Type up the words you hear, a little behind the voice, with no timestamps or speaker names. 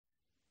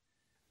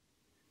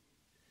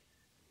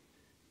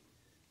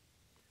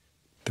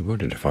The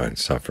Buddha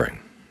defines suffering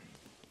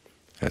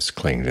as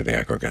clinging to the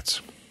aggregates,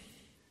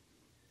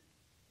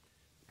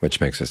 which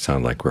makes it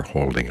sound like we're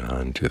holding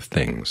on to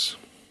things,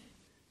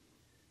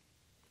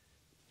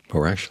 but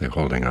we're actually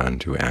holding on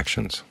to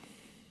actions.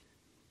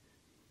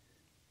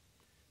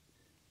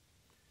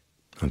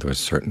 And there's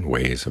certain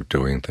ways of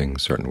doing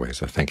things, certain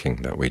ways of thinking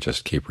that we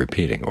just keep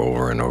repeating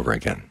over and over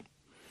again,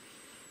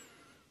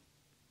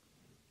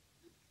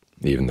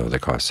 even though they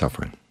cause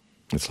suffering.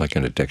 It's like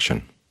an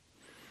addiction.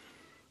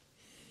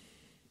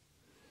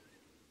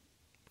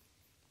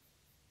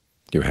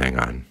 You hang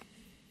on,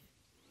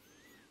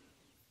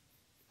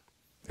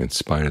 in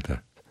spite of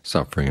the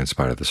suffering, in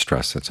spite of the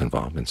stress that's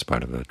involved, in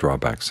spite of the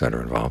drawbacks that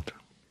are involved.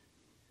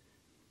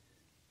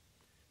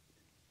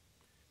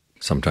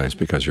 Sometimes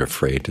because you're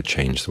afraid to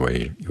change the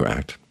way you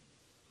act.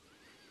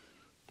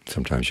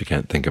 Sometimes you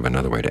can't think of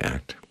another way to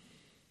act.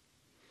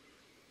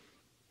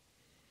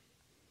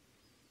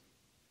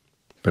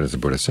 But as the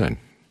Buddha said,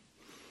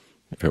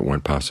 if it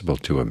weren't possible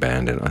to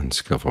abandon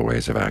unskillful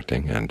ways of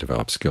acting and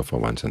develop skillful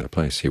ones in their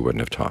place, he wouldn't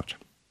have taught.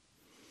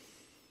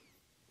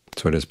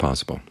 So it is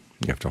possible.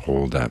 You have to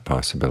hold that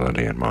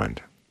possibility in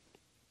mind.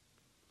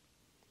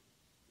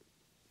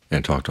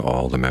 And talk to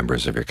all the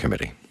members of your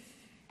committee,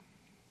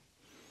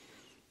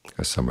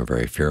 because some are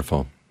very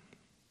fearful,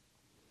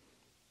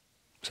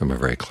 some are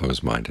very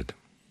close-minded,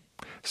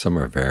 some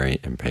are very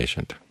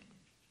impatient.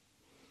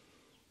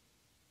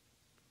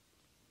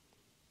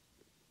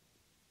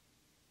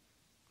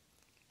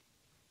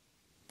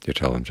 You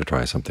tell them to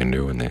try something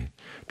new, and they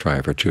try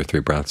it for 2 or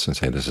 3 breaths and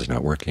say, this is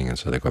not working, and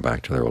so they go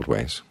back to their old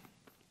ways.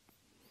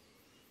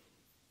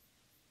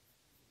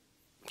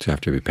 So you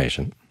have to be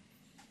patient.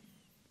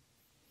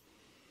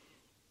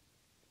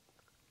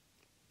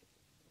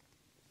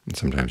 And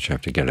sometimes you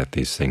have to get at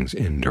these things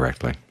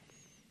indirectly,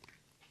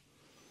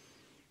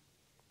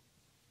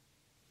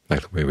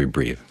 like the way we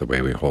breathe, the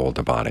way we hold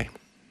the body.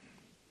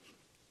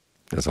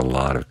 There's a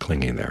lot of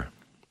clinging there,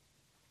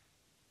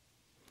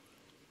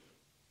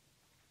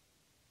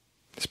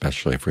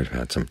 especially if we've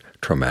had some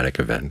traumatic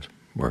event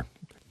or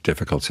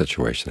difficult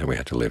situation that we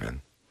had to live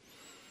in.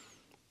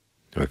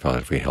 And we felt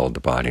if we held the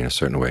body in a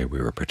certain way,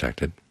 we were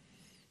protected.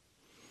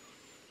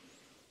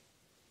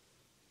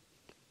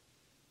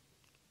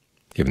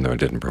 Even though it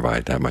didn't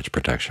provide that much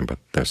protection, but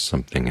there's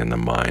something in the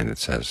mind that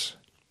says,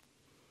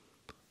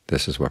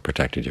 this is what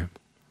protected you,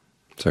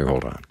 so you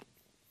hold on.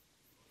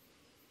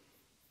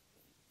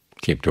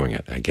 Keep doing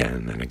it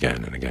again and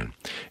again and again.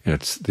 And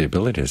it's the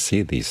ability to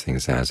see these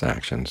things as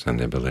actions and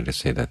the ability to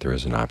see that there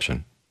is an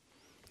option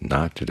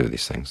not to do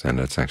these things, and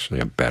it's actually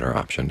a better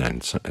option,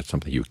 and it's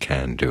something you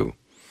can do.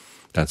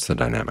 That's the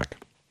dynamic.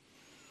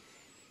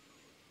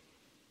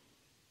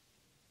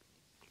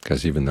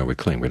 Because even though we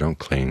cling, we don't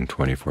cling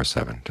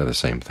 24/7 to the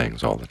same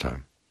things all the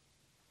time.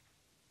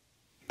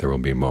 There will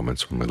be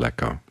moments when we let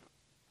go,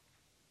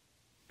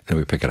 then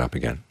we pick it up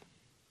again,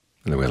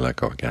 and then we let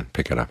go again,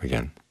 pick it up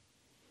again.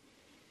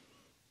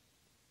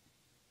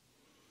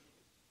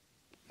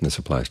 And this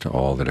applies to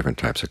all the different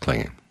types of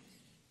clinging.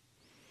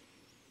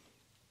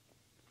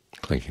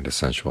 Clinging to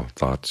sensual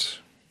thoughts,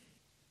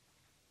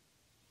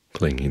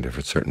 clinging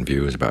to certain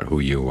views about who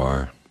you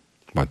are,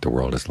 what the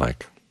world is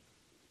like,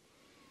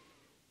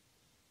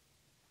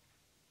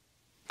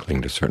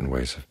 clinging to certain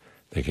ways of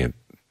thinking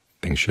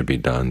things should be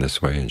done this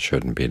way and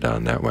shouldn't be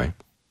done that way,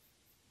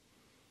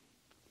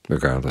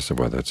 regardless of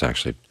whether it's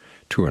actually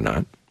true or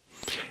not,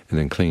 and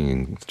then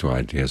clinging to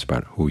ideas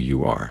about who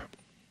you are.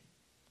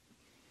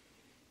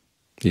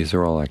 These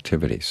are all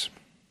activities,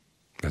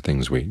 the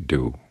things we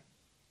do.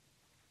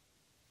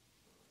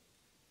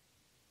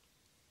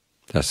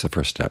 That's the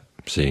first step,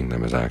 seeing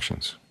them as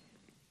actions.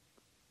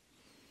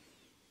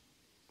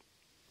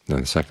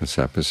 Then the second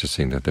step is to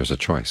seeing that there's a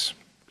choice.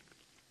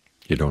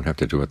 You don't have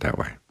to do it that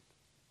way.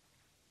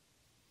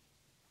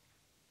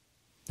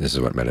 This is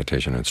what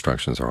meditation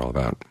instructions are all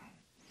about.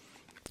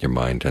 Your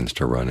mind tends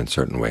to run in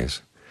certain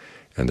ways,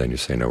 and then you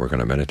say, no, we're going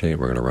to meditate,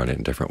 we're going to run it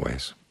in different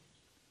ways.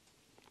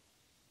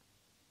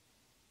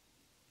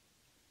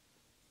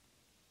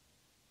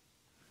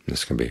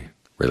 This can be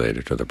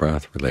related to the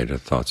breath, related to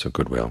thoughts of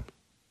goodwill,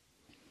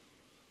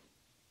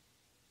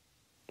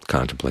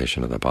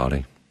 contemplation of the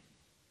body,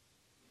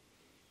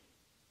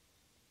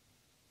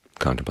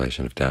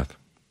 contemplation of death,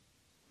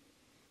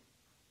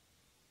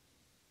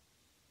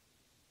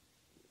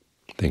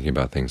 thinking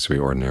about things we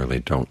ordinarily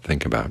don't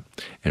think about,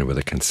 and with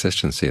a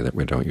consistency that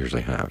we don't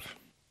usually have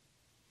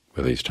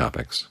with these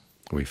topics.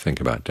 We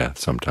think about death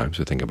sometimes,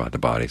 we think about the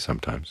body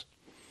sometimes,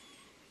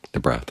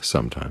 the breath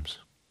sometimes,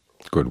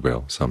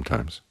 goodwill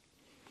sometimes.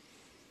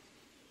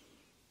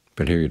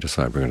 But here you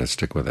decide we're going to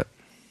stick with it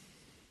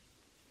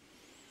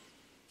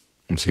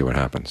and see what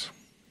happens.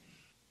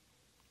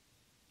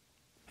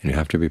 And you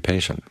have to be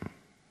patient,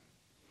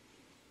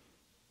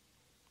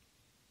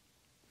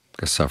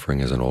 because suffering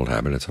is an old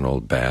habit, it's an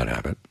old bad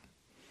habit,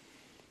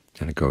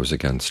 and it goes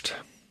against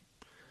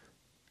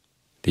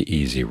the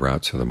easy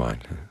routes of the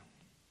mind.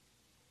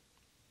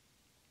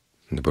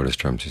 In the Buddhist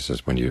terms, he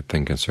says, when you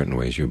think in certain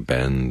ways, you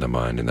bend the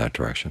mind in that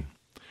direction.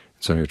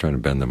 So you're trying to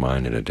bend the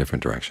mind in a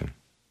different direction.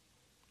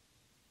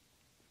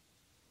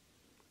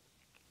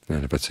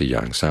 And if it's a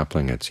young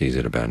sapling, it's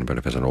easy to bend, but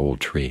if it's an old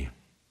tree,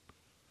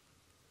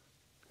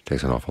 it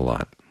takes an awful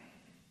lot.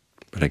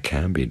 But it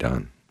can be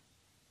done.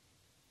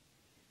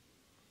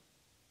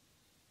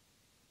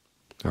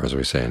 Or as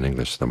we say in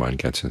English, the mind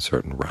gets in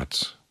certain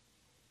ruts.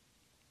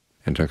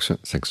 And it takes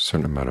a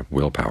certain amount of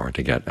willpower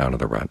to get out of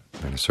the rut,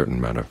 and a certain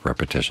amount of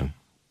repetition,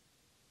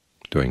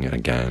 doing it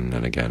again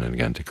and again and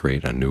again to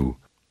create a new,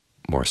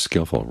 more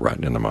skillful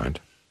rut in the mind.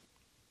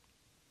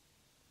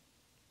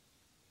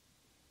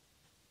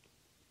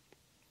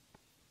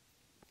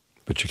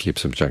 But you keep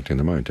subjecting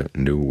the mind to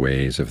new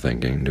ways of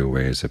thinking, new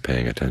ways of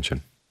paying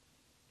attention,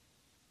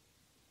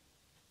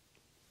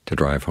 to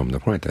drive home the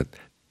point that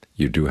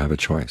you do have a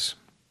choice.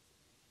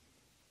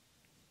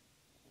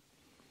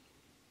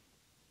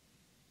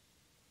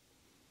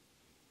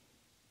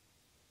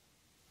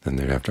 Then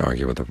you have to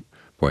argue with the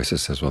voice that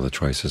says, well, the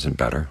choice isn't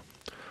better,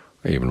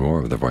 or even more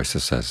of the voice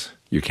that says,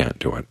 you can't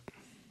do it.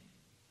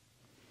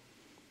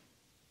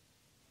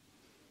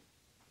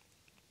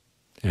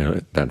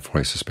 That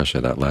voice, especially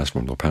that last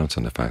one, will pounce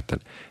on the fact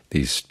that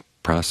these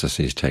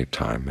processes take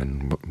time,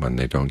 and when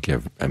they don't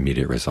give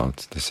immediate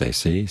results, they say,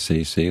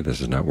 see,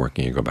 this is not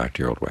working, you go back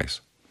to your old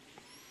ways.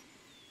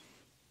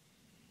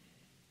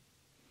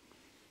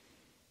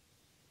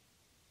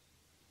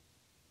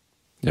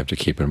 You have to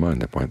keep in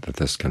mind the point that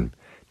this can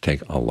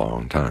take a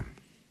long time.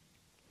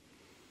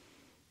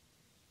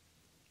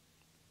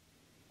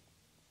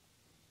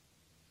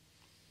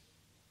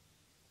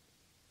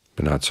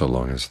 But not so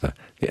long as the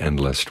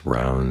endless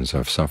rounds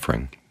of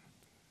suffering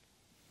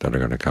that are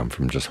going to come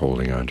from just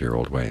holding on to your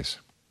old ways.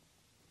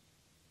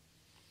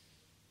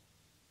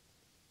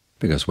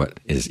 Because what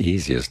is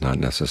easy is not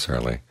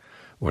necessarily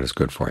what is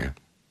good for you.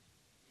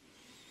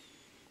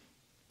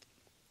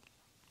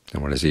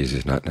 And what is easy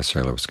is not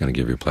necessarily what's going to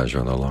give you pleasure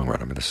in the long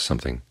run. I mean, this is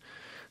something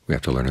we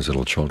have to learn as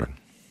little children.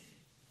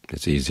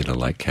 It's easy to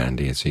like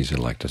candy, it's easy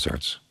to like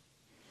desserts.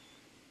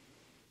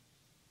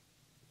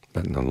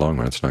 But in the long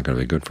run, it's not going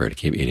to be good for you to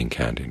keep eating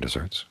candy and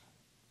desserts.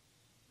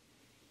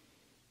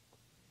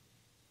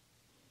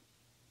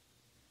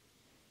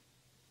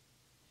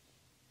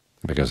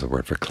 Because the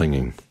word for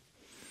clinging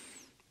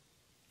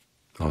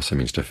also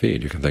means to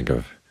feed. You can think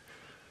of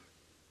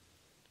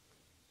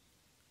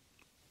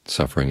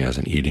suffering as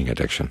an eating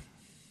addiction.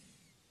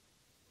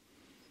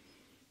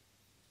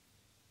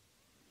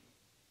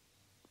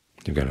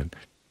 You've got to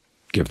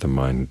give the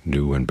mind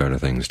new and better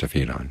things to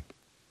feed on.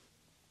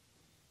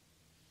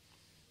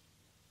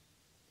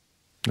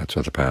 That's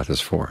what the path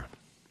is for.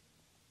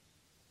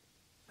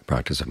 The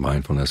practice of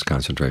mindfulness,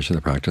 concentration,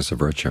 the practice of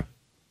virtue.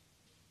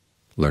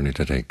 Learning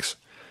to take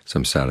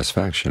some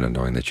satisfaction in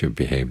knowing that you've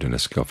behaved in a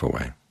skillful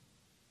way.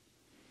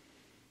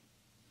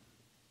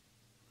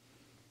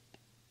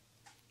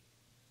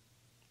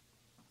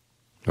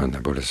 And the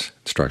Buddha's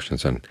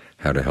instructions on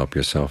how to help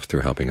yourself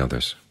through helping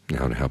others, and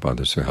how to help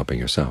others through helping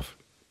yourself.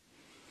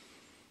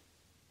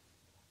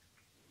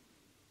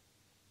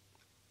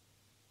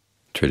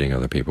 Treating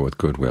other people with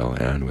goodwill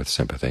and with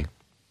sympathy,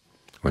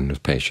 and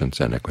with patience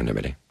and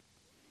equanimity.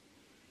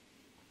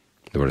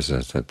 The Buddha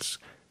says that's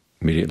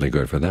immediately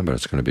good for them, but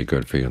it's going to be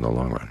good for you in the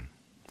long run.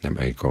 It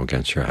may go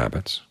against your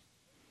habits.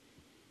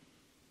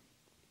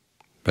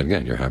 But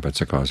again, your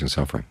habits are causing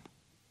suffering.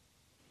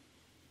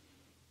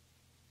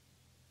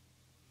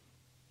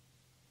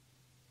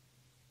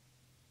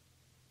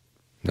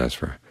 And as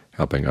for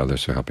helping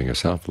others or helping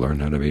yourself,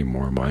 learn how to be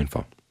more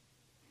mindful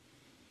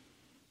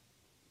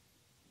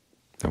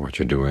of what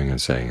you're doing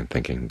and saying and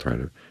thinking, and try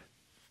to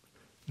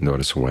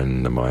notice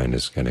when the mind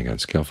is getting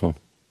unskillful.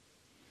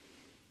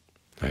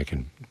 I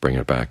can bring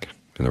it back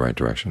in the right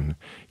direction.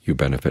 You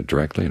benefit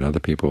directly, and other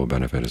people will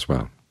benefit as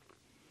well.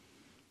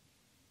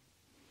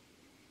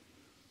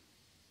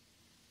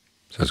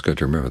 So it's good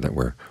to remember that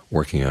we're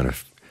working on an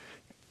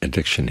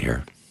addiction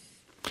here.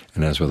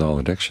 And as with all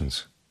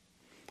addictions,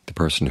 the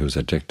person who's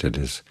addicted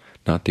is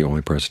not the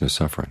only person who's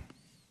suffering.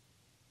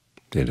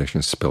 The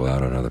addictions spill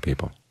out on other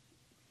people.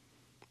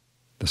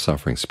 The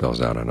suffering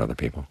spills out on other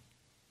people.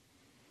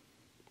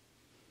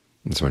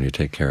 And so when you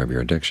take care of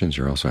your addictions,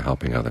 you're also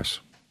helping others.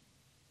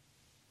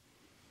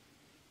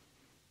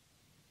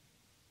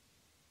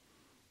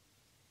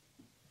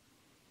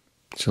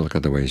 So look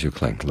at the ways you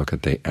cling. Look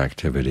at the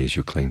activities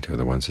you cling to,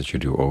 the ones that you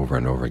do over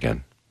and over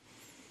again.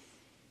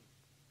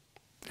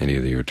 And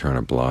either you turn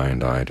a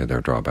blind eye to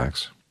their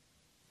drawbacks,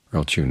 or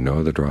else you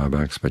know the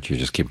drawbacks, but you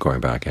just keep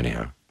going back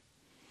anyhow.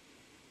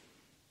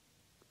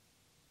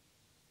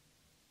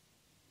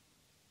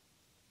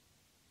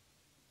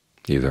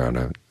 Either out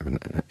of an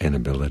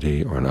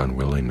inability or an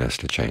unwillingness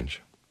to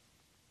change.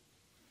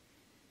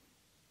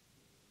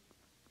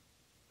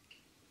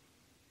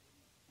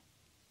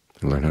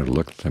 And learn how to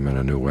look at them in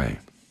a new way.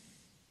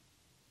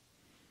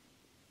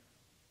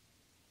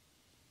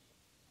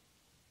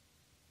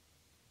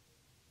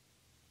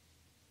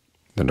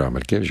 The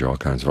Dhamma gives you all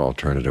kinds of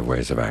alternative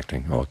ways of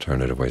acting,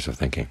 alternative ways of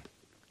thinking.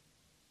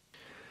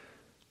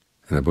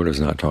 And the Buddha is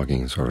not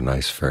talking sort of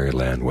nice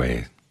fairyland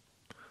way.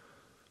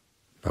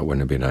 But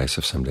wouldn't it be nice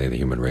if someday the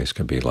human race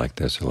could be like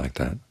this or like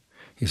that?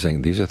 He's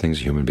saying these are things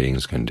human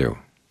beings can do,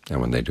 And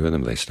when they do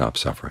them, they stop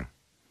suffering.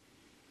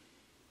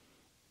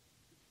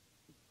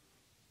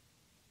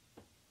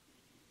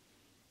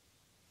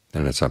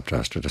 And it's up to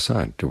us to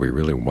decide, do we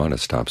really want to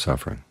stop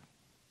suffering?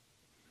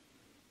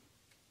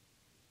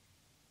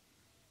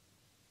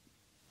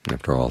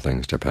 After all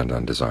things depend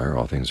on desire,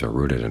 all things are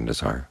rooted in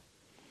desire.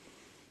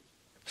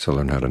 So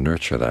learn how to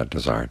nurture that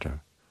desire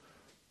to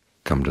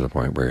come to the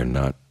point where you're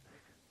not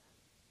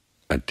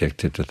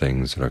addicted to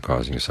things that are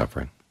causing you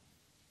suffering.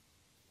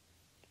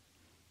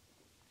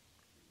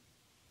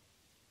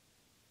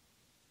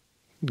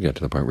 Get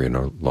to the point where you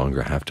no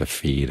longer have to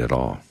feed at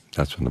all.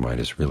 That's when the mind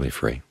is really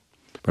free.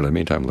 But in the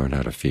meantime, learn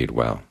how to feed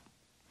well,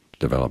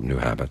 develop new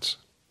habits,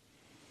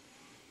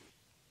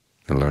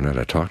 and learn how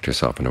to talk to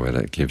yourself in a way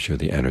that gives you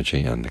the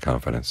energy and the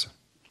confidence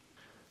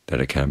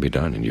that it can be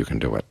done and you can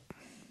do it.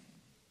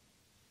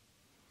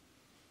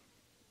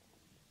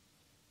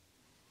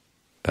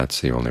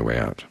 That's the only way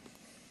out.